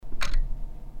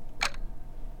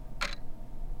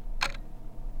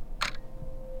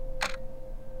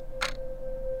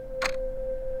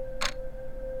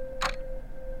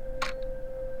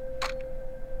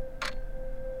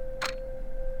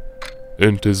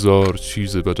انتظار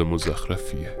چیز بد و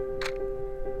مزخرفیه.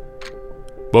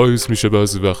 باعث میشه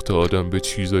بعضی وقت آدم به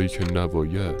چیزایی که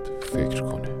نباید فکر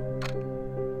کنه.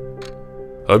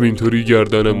 همینطوری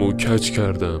گردنمو کج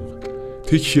کردم،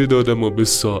 تکیه دادم و به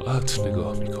ساعت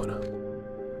نگاه میکنم.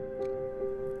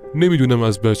 نمیدونم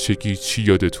از بچگی چی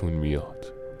یادتون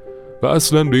میاد و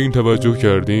اصلا به این توجه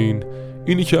کردین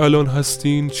اینی که الان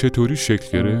هستین چطوری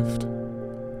شکل گرفت؟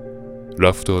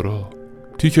 رفتارا،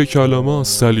 تیکه کلاما،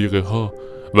 سلیقه ها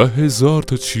و هزار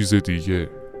تا چیز دیگه.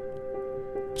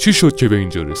 چی شد که به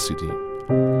اینجا رسیدیم؟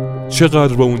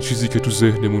 چقدر با اون چیزی که تو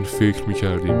ذهنمون فکر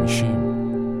میکردیم میشیم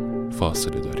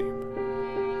فاصله داریم.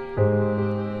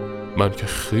 من که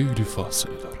خیلی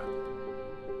فاصله دارم.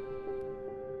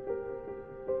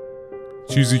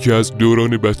 چیزی که از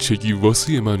دوران بچگی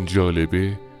واسه من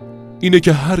جالبه اینه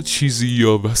که هر چیزی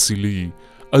یا وسیله‌ای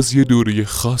از یه دوره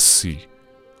خاصی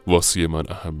واسه من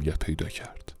اهمیت پیدا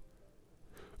کرد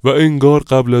و انگار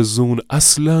قبل از اون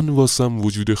اصلاً واسم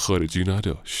وجود خارجی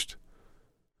نداشت.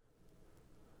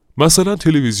 مثلا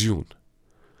تلویزیون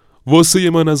واسه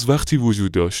من از وقتی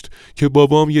وجود داشت که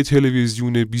بابام یه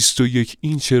تلویزیون 21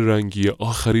 اینچ رنگی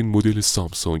آخرین مدل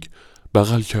سامسونگ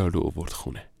بغل کرد و آورد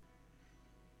خونه.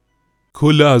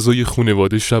 کل اعضای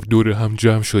خانواده شب دور هم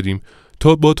جمع شدیم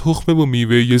تا با تخمه و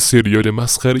میوه یه سریال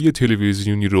مسخره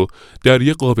تلویزیونی رو در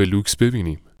یه قاب لوکس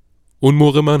ببینیم. اون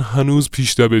موقع من هنوز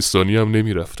پیش دبستانی هم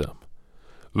نمی رفتم.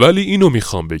 ولی اینو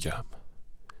میخوام بگم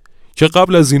که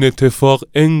قبل از این اتفاق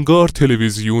انگار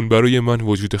تلویزیون برای من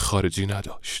وجود خارجی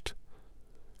نداشت.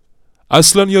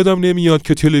 اصلا یادم نمیاد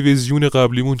که تلویزیون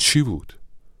قبلیمون چی بود.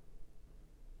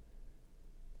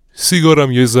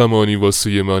 سیگارم یه زمانی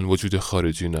واسه من وجود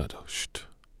خارجی نداشت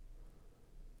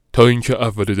تا اینکه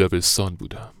اول دبستان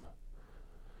بودم.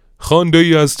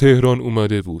 خانده‌ای از تهران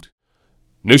اومده بود.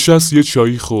 نشست یه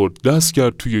چایی خورد، دست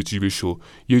کرد توی جیبش و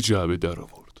یه جعبه در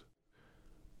آورد.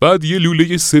 بعد یه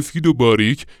لوله سفید و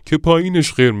باریک که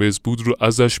پایینش قرمز بود رو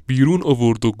ازش بیرون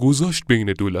آورد و گذاشت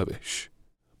بین دو لبش.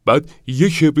 بعد یه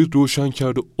کبریت روشن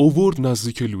کرد و آورد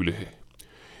نزدیک لوله.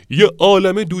 یه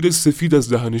عالمه دود سفید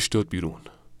از دهنش داد بیرون.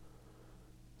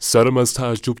 سرم از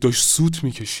تعجب داشت سوت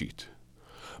میکشید.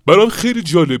 برام خیلی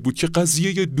جالب بود که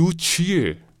قضیه دود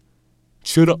چیه؟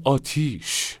 چرا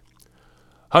آتیش؟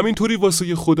 همینطوری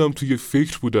واسه خودم توی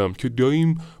فکر بودم که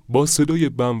داییم با صدای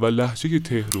بم و لهجه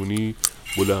تهرونی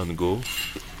بلند گفت: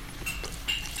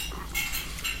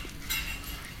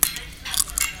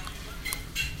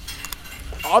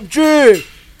 آبجی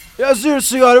یه زیر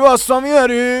سیگاری واستا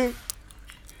میاری؟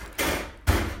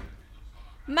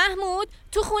 محمود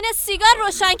تو خونه سیگار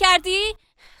روشن کردی؟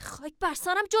 خاک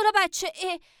برسانم جلو بچه.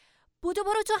 بودو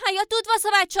برو تو حیاط، دود واسه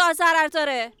بچه ها ضرر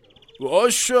داره.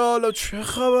 باشه حالا چه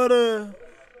خبره؟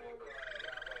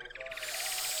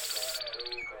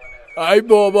 ای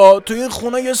بابا تو این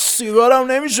خونه یه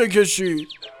سیگارم نمیشه کشید.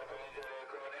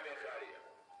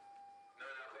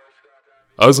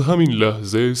 از همین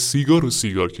لحظه سیگار و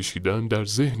سیگار کشیدن در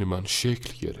ذهن من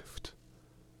شکل گرفت.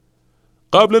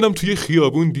 قبلنم توی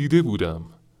خیابون دیده بودم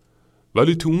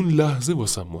ولی تو اون لحظه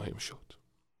واسم مهم شد.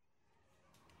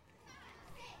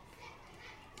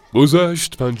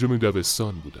 گذشت پنجم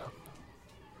دبستان بودم.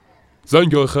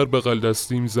 زنگ آخر بغل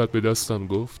دستیم زد به دستم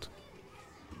گفت: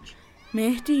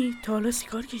 مهدی تا حالا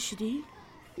سیگار کشیدی؟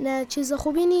 نه چیز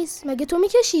خوبی نیست. مگه تو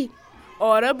میکشی؟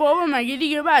 آره بابا مگه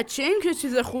دیگه بچه این که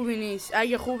چیز خوبی نیست.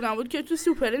 اگه خوب نبود که تو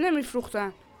سوپره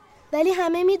نمیفروختن. ولی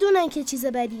همه میدونن که چیز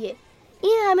بدیه.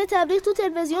 این همه تبلیغ تو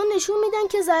تلویزیون نشون میدن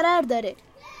که ضرر داره.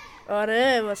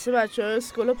 آره واسه بچه‌ها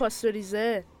اسکول و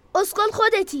پاستوریزه. اسکول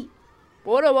خودتی.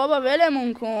 برو بابا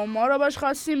ولمون کن، ما رو باش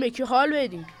خواستیم به کی حال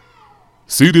بدیم.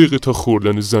 30 دقیقه تا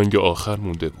خوردن زنگ آخر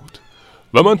مونده بود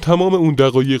و من تمام اون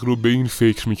دقایق رو به این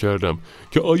فکر میکردم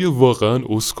که آیا واقعا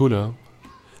اسکولم؟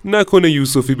 نکنه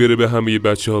یوسفی بره به همه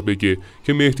بچه ها بگه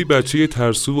که مهدی بچه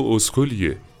ترسو و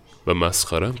اسکولیه و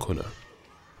مسخرم کنم.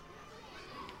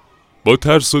 با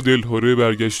ترس و دلهره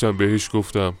برگشتم بهش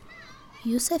گفتم: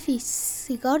 یوسفی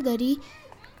سیگار داری؟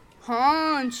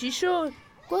 هان چی شد؟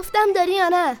 گفتم داری یا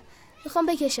نه؟ میخوام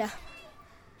بکشم.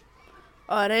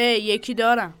 آره یکی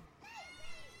دارم.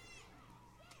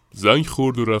 زنگ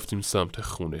خورد و رفتیم سمت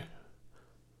خونه.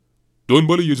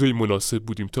 دنبال یه جای مناسب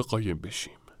بودیم تا قایم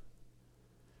بشیم.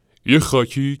 یه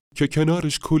خاکی که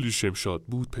کنارش کلی شمشاد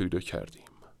بود پیدا کردیم.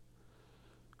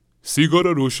 سیگار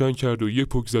رو روشن کرد و یه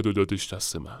پک زد و دادش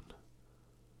دست من.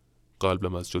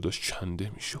 قلبم از جداش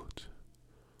کنده می شد.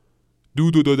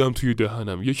 دودو دادم توی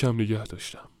دهنم، یکم نگه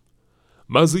داشتم.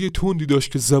 مزه تندی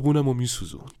داشت که زبونم رو می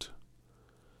سوزوند.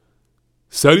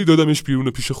 سری دادمش بیرون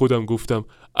و پیش خودم گفتم: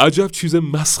 عجب چیز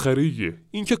مسخره‌ایه،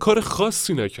 این که کار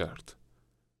خاصی نکرد.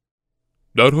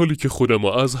 در حالی که خودم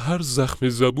از هر زخم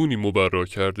زبونی مبرا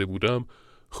کرده بودم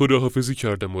خداحافظی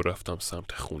کردم و رفتم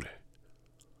سمت خونه.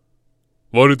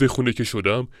 وارد خونه که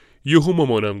شدم یهو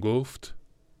مامانم گفت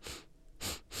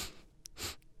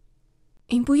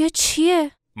این بوی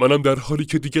چیه؟ منم در حالی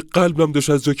که دیگه قلبم داشت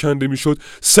از جا کنده میشد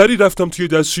سری رفتم توی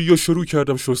دستشویی و شروع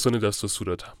کردم شستن دست و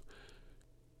صورتم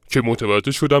که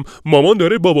متوجه شدم مامان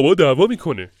داره با بابا دعوا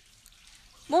میکنه.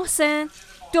 محسن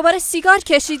دوباره سیگار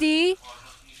کشیدی؟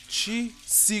 چی؟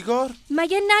 سیگار؟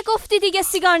 مگه نگفتی دیگه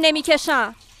سیگار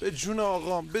نمیکشم؟ به جون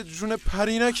آقام، به جون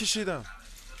پری نکشیدم.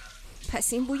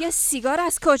 پس این بوی سیگار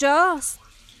از کجاست؟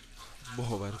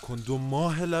 باور کن 2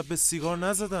 ماه لب به سیگار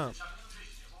نزدم.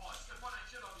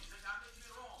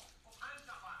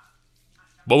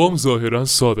 بابام ظاهراً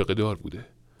سابقه دار بوده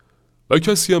و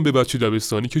کسی هم به بچه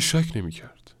دبستانی که شک نمی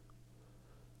کرد.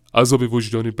 عذاب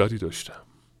وجدانی بدی داشتم.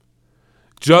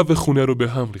 جو خونه رو به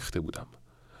هم ریخته بودم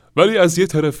ولی از یه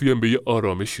طرفی هم به یه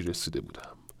آرامشی رسیده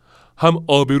بودم. هم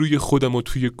آبروی خودم رو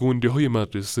توی گنده های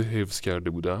مدرسه حفظ کرده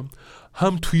بودم،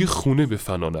 هم توی خونه به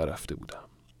فنا نرفته بودم.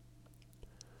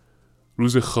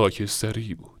 روز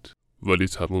خاکستری بود ولی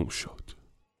تموم شد.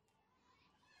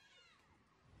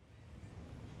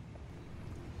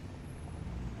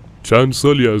 چند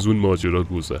سالی از اون ماجرا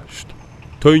گذشت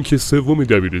تا اینکه سوم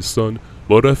دبیرستان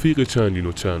با رفیق چندین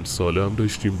و چند ساله هم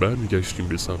داشتیم برمیگشتیم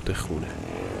به سمت خونه.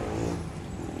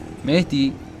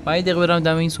 مهدی من یه دقیقه برم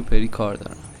دم این سوپری کار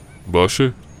دارم.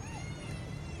 باشه.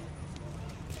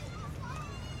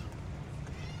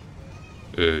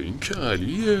 این که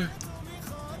علیه.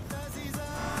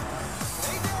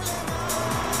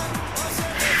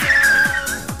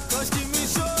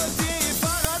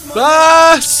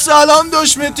 سلام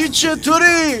دشمتی،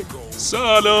 چطوری؟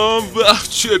 سلام.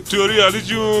 چطوری علی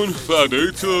جون؟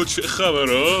 فدای تو، چه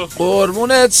خبرها؟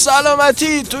 قربونت،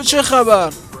 سلامتی. تو چه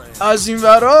خبر؟ از این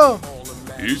ورا؟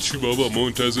 هیچی بابا،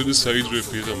 منتظر سعید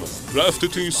رفیقم رفته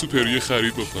تو این سوپریه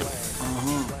خرید بکنه.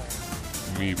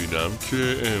 میبینم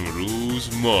که امروز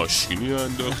ماشینی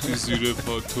انداختی زیر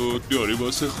پاتو، داری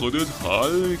واسه خودت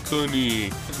حال میکنی.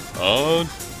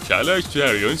 کلک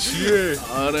جریان چیه؟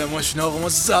 آره ماشین آقا ما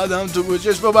زدم تو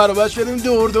گوشش با برابرش بریم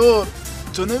دور دور.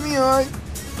 تو نمیای؟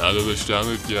 نداداش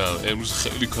دمت گرم، امروز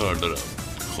خیلی کار دارم.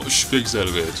 خوش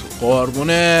بگذره بهتون.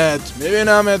 قربونت،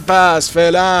 میبینمت پس.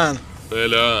 فعلا.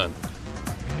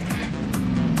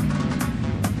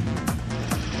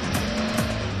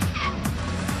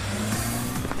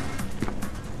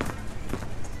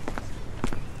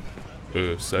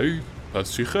 سعید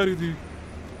پس چی خریدی؟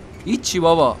 هیچی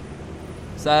بابا،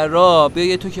 سر راه بیا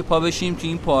یه تو که پا بشیم تو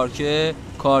این پارکه،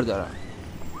 کار دارم.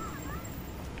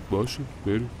 باشه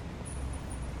بریم.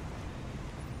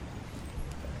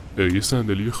 یه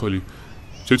صندلی خالی،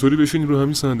 چطوری بشینی رو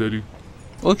همین صندلی؟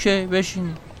 اوکی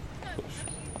بشینی.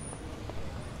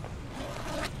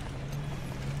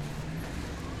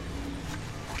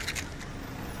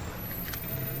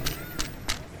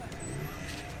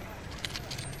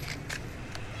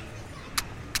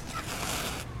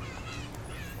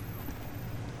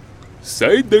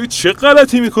 سعید داری چه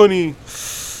غلطی میکنی؟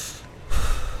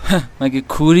 مگه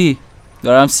کوری؟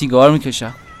 دارم سیگار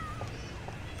میکشم.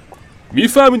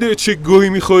 میفهمی داری چه گوهی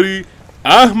میخوری؟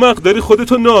 احمق، داری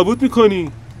خودتو نابود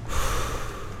میکنی.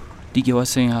 دیگه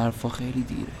واسه این حرفا خیلی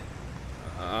دیره.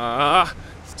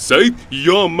 سعید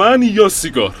یا من یا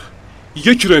سیگار،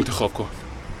 یکی رو انتخاب کن.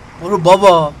 برو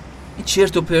بابا، این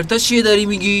چرت و پرتا چیه داری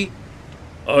میگی؟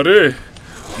 آره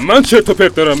من چرت و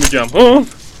پرت دارم میگم.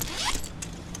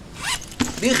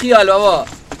 بی خیال بابا.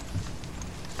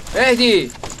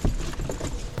 مهدی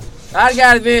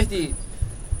برگرد. مهدی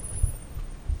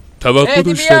توقع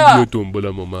داشتم بیاد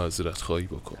دنبالم و معذرت خواهی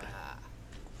بکنه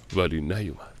ولی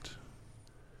نیومد.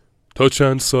 تا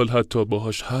چند سال حتی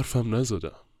باهاش حرفم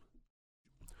نزدم.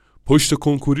 پشت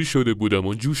کنکوری شده بودم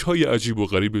و جوش‌های عجیب و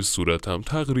غریب صورتم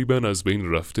تقریباً از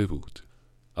بین رفته بود.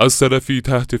 از طرفی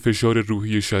تحت فشار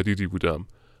روحی شدیدی بودم،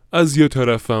 از یه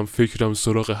طرفم فکرم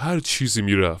سراغ هر چیزی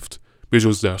میرفت به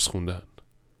جز درس خوندن.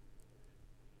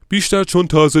 بیشتر چون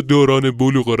تازه دوران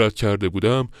بلوغ رد کرده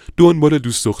بودم دنبال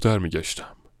دوست دختر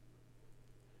میگشتم.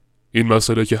 این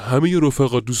مسئله که همه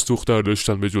رفقا دوست دختر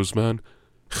داشتن به جز من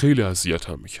خیلی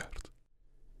اذیتم میکرد.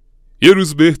 یه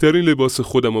روز بهترین لباس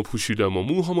خودمو پوشیدم و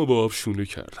موهامو با آب شونه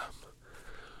کردم.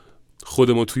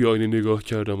 خودمو توی آینه نگاه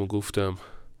کردم و گفتم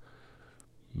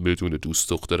بدون دوست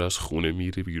دختر از خونه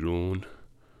میری بیرون،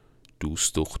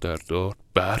 دوست دختر دار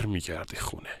بر میگرده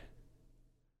خونه.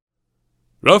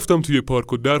 رفتم توی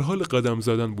پارک و در حال قدم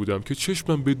زدن بودم که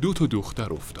چشمم به 2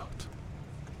 دختر افتاد.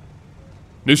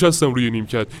 نشستم روی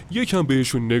نیمکت یکم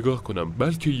بهشون نگاه کنم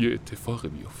بلکه یه اتفاقی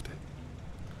بیفته،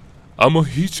 اما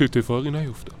هیچ اتفاقی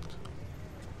نیفتاد.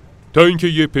 تا اینکه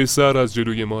یه پسر از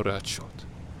جلوی ما رد شد.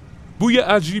 بوی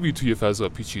عجیبی توی فضا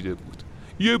پیچیده بود،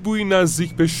 یه بوی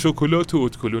نزدیک به شکلات و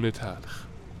ادکلون تلخ.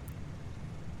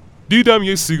 دیدم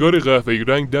یه سیگار قهوه‌ای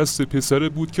رنگ دست پسره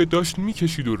بود که داشت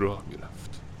میکشید و راه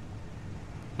میرفت.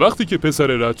 وقتی که پسر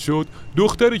رد شد،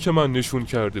 دختری که من نشون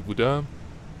کرده بودم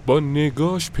با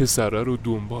نگاش پسره رو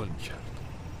دنبال میکرد.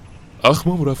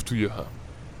 اخمام رفت توی هم.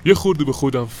 یه خورده به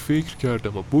خودم فکر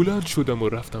کردم و بلند شدم و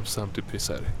رفتم سمت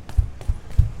پسره.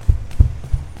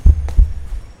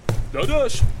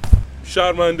 داداش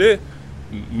شرمنده،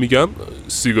 میگم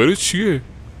سیگار چیه؟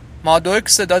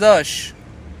 پارادوکس داداش.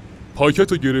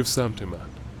 پاکت رو گرفت سمت من.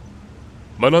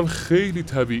 منم خیلی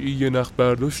طبیعی یه نخ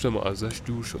برداشتم و ازش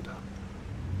دور شدم.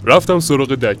 رفتم سراغ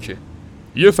دکه.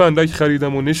 یه فندک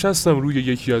خریدم و نشستم روی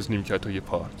یکی از نیمکت‌های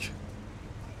پارک.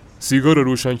 سیگار رو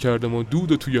روشن کردم و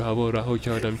دود توی هوا رها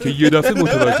کردم که یه دفعه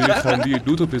متوجه خنده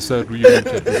 2 پسر روی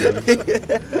نیمکت بودم.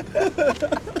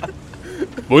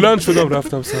 بلند شدم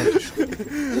رفتم سمتشون.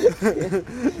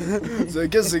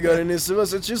 زکه سیگاری نیستی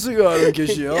واسه چی سیگار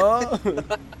میکشی ها؟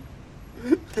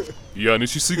 یعنی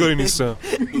چی سیگاری نیستم؟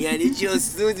 یعنی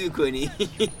جاسود میکنی؟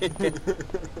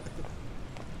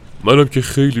 منم که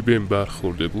خیلی بهم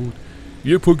برخورده بود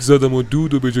یه پک زدم و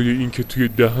دود و به جای این که توی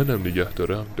دهنم نگه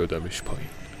دارم دادمش پایین.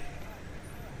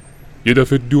 یه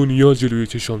دفعه دنیا جلوی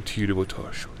چشام تیره و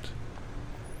تار شد.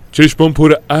 چشمام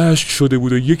پر اشک شده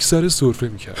بود و یک سر سرفه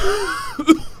میکرد.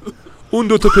 اون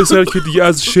 2 پسر که دیگه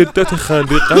از شدت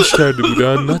خنده قش کرده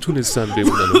بودن نتونستن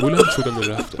بمونن و بلند شدن و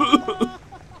رفتن.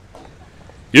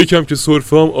 یکم که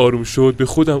سرفه‌ام آروم شد به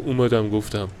خودم اومدم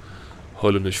گفتم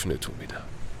حالا نشونتون میدم.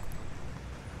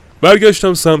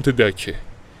 برگشتم سمت دکه.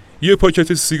 یه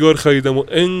پاکت سیگار خریدم و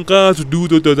انقدر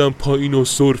دود و دادم پایین و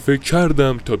سرفه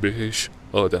کردم تا بهش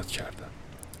عادت کردم.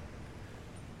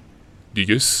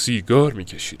 دیگه سیگار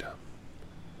میکشیدم.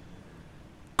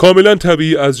 کاملا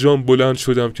طبیعی از جام بلند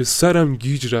شدم که سرم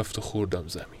گیج رفت و خوردم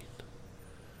زمین.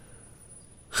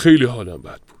 خیلی حالم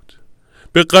بد بود.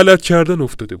 به غلط کردن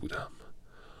افتاده بودم.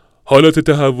 حالت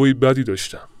تهوعی بدی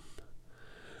داشتم.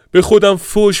 به خودم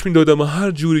فحش میدادم و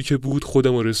هر جوری که بود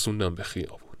خودم رو رسوندم به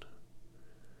خیابون.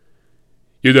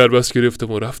 یه دربست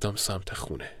گرفتم و رفتم سمت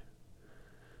خونه.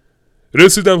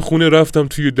 رسیدم خونه، رفتم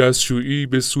توی دستشویی،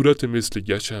 به صورت مثل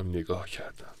گچم نگاه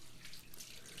کردم.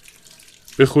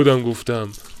 به خودم گفتم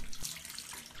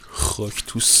خاک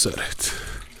تو سرت،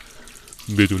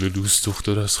 بدون دوست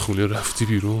دختر از خونه رفتی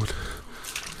بیرون،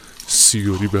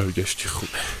 سیگاری برگشتی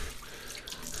خونه،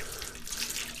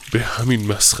 به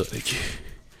همین مسخرگی.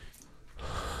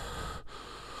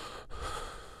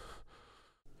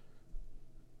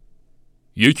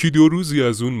 یکی 2 روزی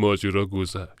از اون ماجرا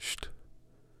گذشت.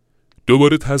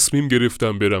 دوباره تصمیم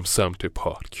گرفتم برم سمت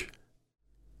پارک.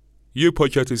 یه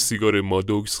پاکت سیگار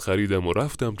مادوکس خریدم و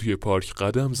رفتم توی پارک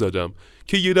قدم زدم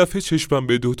که یه دفعه چشمم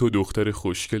به 2 دختر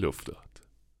خوشگل افتاد.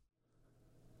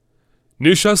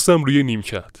 نشستم روی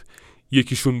نیمکت.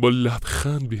 یکیشون با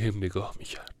لبخند بهم نگاه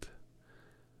میکرد.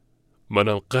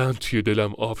 منم قند توی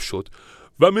دلم آب شد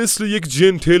و مثل یک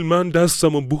جنتلمن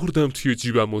دستم و بردم توی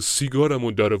جیبم و سیگارم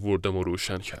و در آوردم و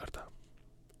روشن کردم.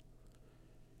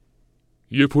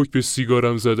 یه پک به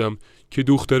سیگارم زدم که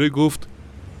دختره گفت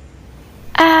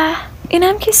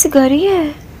اینم که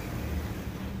سیگاریه.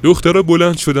 دخترها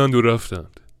بلند شدند و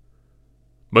رفتند.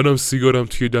 منم سیگارم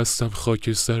توی دستم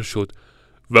خاکستر شد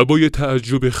و با یه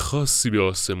تعجب خاصی به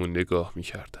آسمون نگاه می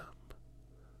کردم.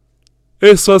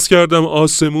 احساس کردم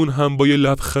آسمون هم با یه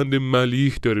لبخند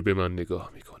ملیح داره به من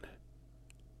نگاه میکنه.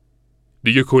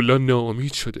 دیگه کلا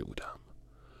ناامید شده بودم.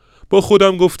 با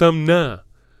خودم گفتم نه،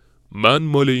 من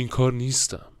مال این کار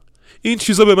نیستم. این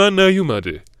چیزا به من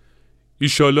نیومده.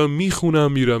 ایشالا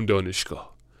میخونم میرم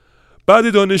دانشگاه.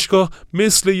 بعد دانشگاه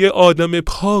مثل یه آدم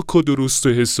پاک و درست و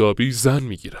حسابی زن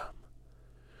میگیرم.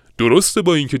 درسته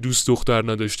با اینکه دوست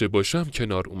دختر نداشته باشم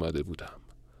کنار اومده بودم.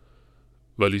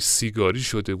 ولی سیگاری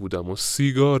شده بودم و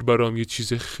سیگار برام یه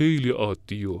چیز خیلی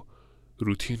عادی و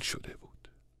روتین شده بود.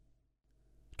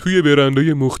 توی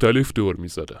برندهای مختلف دور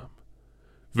میزدم.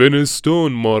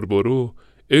 ونستون، مارلبرو،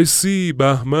 اسی،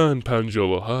 بهمن،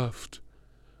 57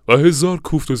 و 1000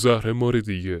 کوفت و زهر مار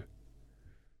دیگه.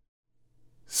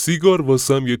 سیگار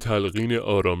واسم یه تلقین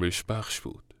آرامش بخش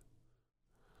بود.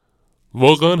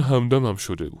 واقعا همدمم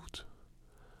شده بود.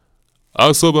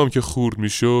 اعصابم که خورد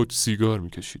میشد سیگار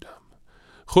میکشیدم.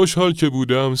 خوشحال که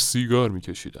بودم سیگار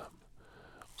میکشیدم.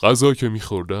 غذا که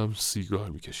میخوردم سیگار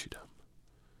میکشیدم.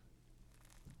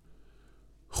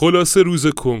 خلاصه روز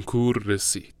کنکور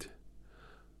رسید.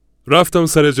 رفتم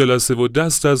سر جلسه و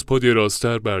دست از پا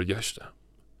درازتر برگشتم.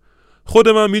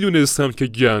 خودم میدونستم که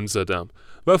گند زدم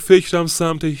و فکرم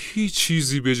سمت هیچ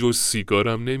چیزی به جز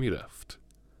سیگارم نمیرفت.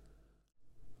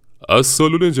 از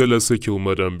سالن جلسه که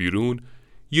اومدم بیرون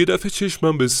یه دفعه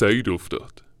چشمم به سعید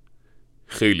افتاد.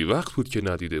 خیلی وقت بود که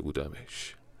ندیده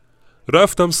بودمش.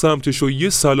 رفتم سمتش و یه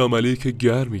سلام علیک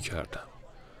گرمی کردم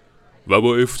و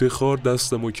با افتخار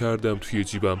دستمو کردم توی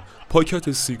جیبم،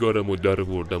 پاکت سیگارمو در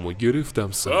بردم و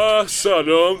گرفتم سمتش.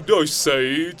 سلام داش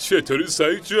سعید، چطوری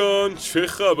سعید جان؟ چه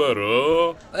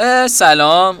خبرها؟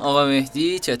 سلام آقا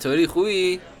مهدی، چطوری؟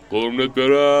 خوبی؟ قربونت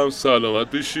برم،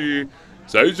 سلامت بشی.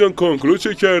 سعید جان کنکورو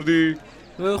چه کردی؟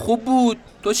 خوب بود،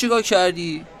 تو چیکار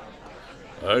کردی؟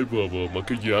 ای بابا ما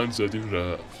که گند زدیم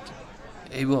رفت.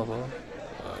 ای بابا.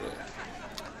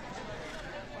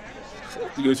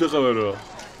 دیگه چه خبرها؟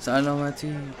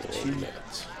 سلامتی. چی؟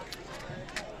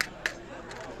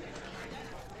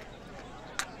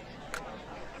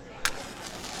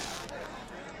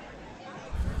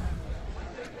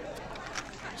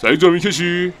 سعید جان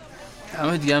میکشی؟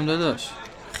 همه دیگه هم داداش،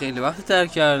 خیلی وقت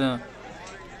ترک کردم.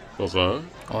 واقعا؟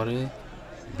 آره.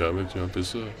 دمت گرم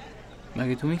پسر.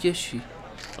 مگه تو میکشی؟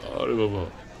 آره بابا.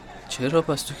 چرا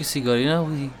پس تو که سیگاری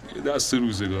نبودی؟ یه دست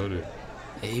روزگاره.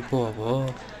 ای بابا.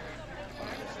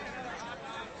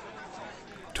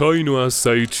 تا اینو از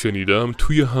سعید شنیدم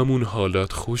توی همون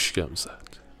حالت خشکم زد.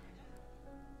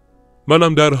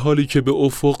 منم در حالی که به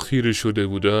افق خیره شده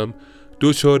بودم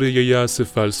دچار یه یأس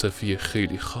فلسفی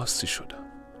خیلی خاصی شدم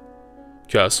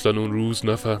که اصلا اون روز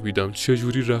نفهمیدم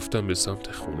چجوری رفتم به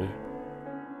سمت خونه.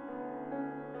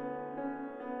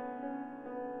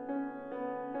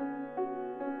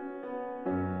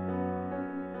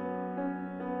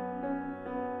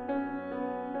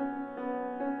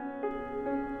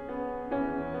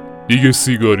 دیگه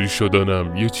سیگاری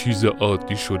شدنم یه چیز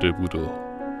عادی شده بود و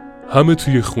همه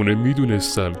توی خونه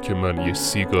میدونستن که من یه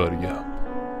سیگاریم.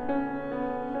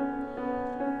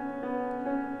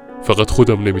 فقط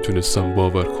خودم نمیتونستم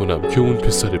باور کنم که اون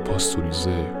پسر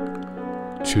پاستوریزه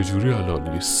چجوری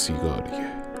الان یه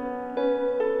سیگاریه.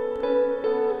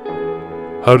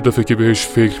 هر دفعه که بهش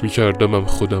فکر میکردمم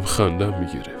خودم خندم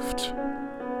میگرفت.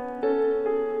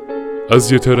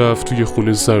 از یه طرف توی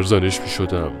خونه سرزنش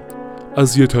میشدم،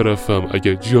 از یه طرفم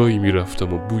اگه جایی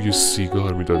میرفتم و بوی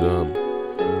سیگار میدادم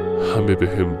همه به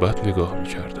هم بد نگاه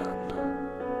میکردن.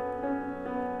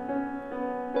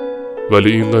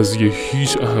 ولی این قضیه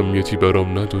هیچ اهمیتی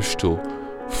برام نداشت و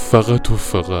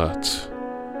فقط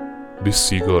به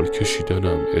سیگار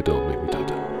کشیدنم ادامه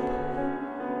میدادم.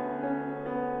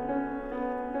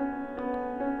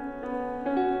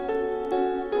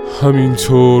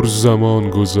 همینطور زمان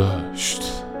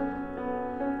گذشت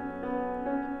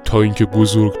تا اینکه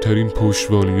بزرگترین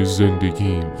پشتوانه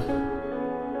زندگیم،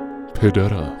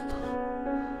 پدرم،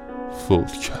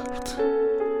 فوت کرد.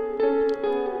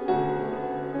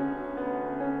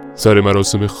 سر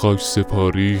مراسم خاک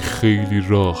سپاری خیلی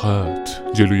راحت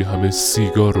جلوی همه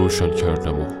سیگار روشن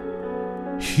کردم و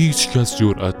هیچ کس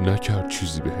جرأت نکرد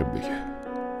چیزی بهم بگه.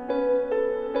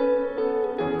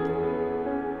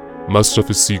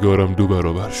 مصرف سیگارم 2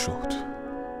 برابر شد.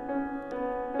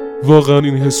 واقعا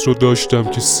این حس رو داشتم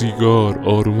که سیگار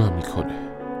آرومم میکنه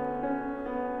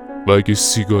و اگه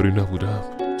سیگاری نبودم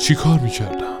چی کار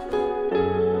میکردم؟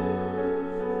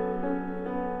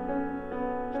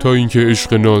 تا اینکه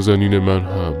عشق نازنین من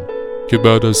هم که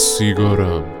بعد از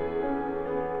سیگارم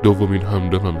دومین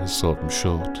همدمم حساب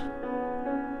میشد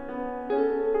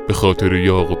به خاطر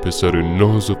یاغ و پسر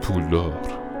ناز و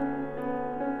پولدار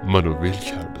منو ول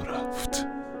کرد و رفت.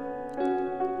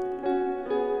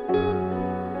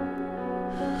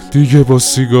 دیگه با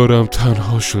سیگارم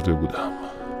تنها شده بودم.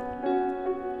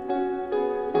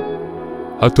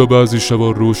 حتی بعضی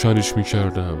شبا روشنش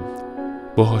میکردم،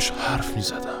 باهاش حرف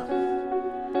میزدم،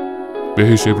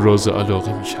 بهش ابراز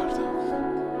علاقه میکردم.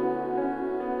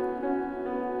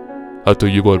 حتی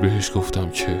یه بار بهش گفتم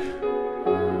که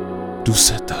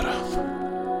دوست دارم.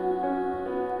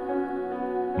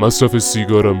 مصرف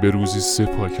سیگارم به روزی 3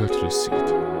 پاکت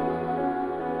رسید.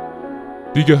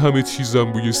 دیگه همه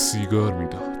چیزم بوی سیگار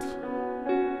میداد.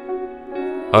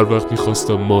 هر وقت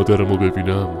میخواستم مادرمو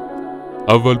ببینم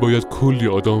اول باید کلی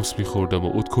آدامس میخوردم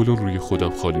و ادکلون روی خودم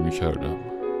خالی میکردم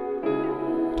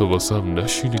تا واسم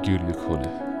نشینه گریه کنه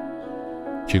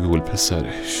که گل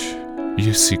پسرش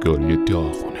یه سیگاری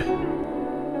داغونه.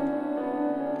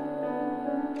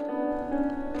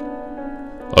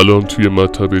 الان توی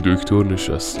مطب دکتر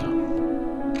نشستم.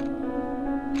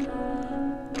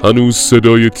 هنوز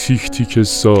صدای تیک تیک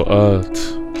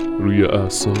ساعت روی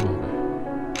اعصابمه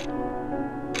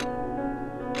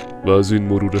و از این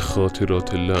مرور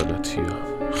خاطرات لعنتیم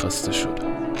خسته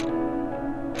شدم.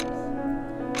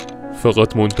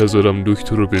 فقط منتظرم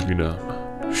دکتر رو ببینم،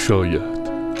 شاید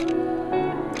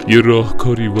یه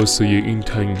راهکاری واسه این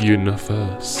تنگی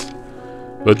نفس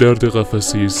و درد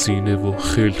قفسه سینه و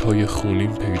خیل‌های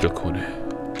خونین پیدا کنه.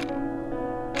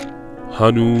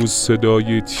 هنوز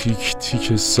صدای تیک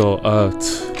تیک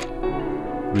ساعت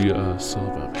روی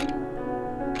اعصابم.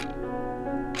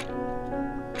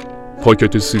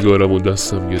 پاکت سیگارم و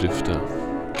دستم گرفتم.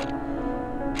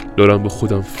 دارم به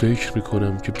خودم فکر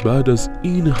میکنم که بعد از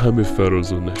این همه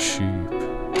فراز و نشیب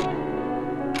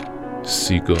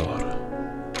سیگار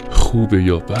خوبه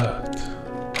یا بد؟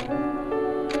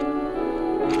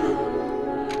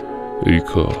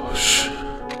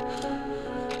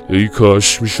 ای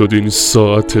کاش میشد این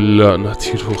ساعت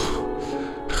لعنتی رو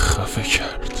خفه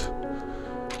کرد.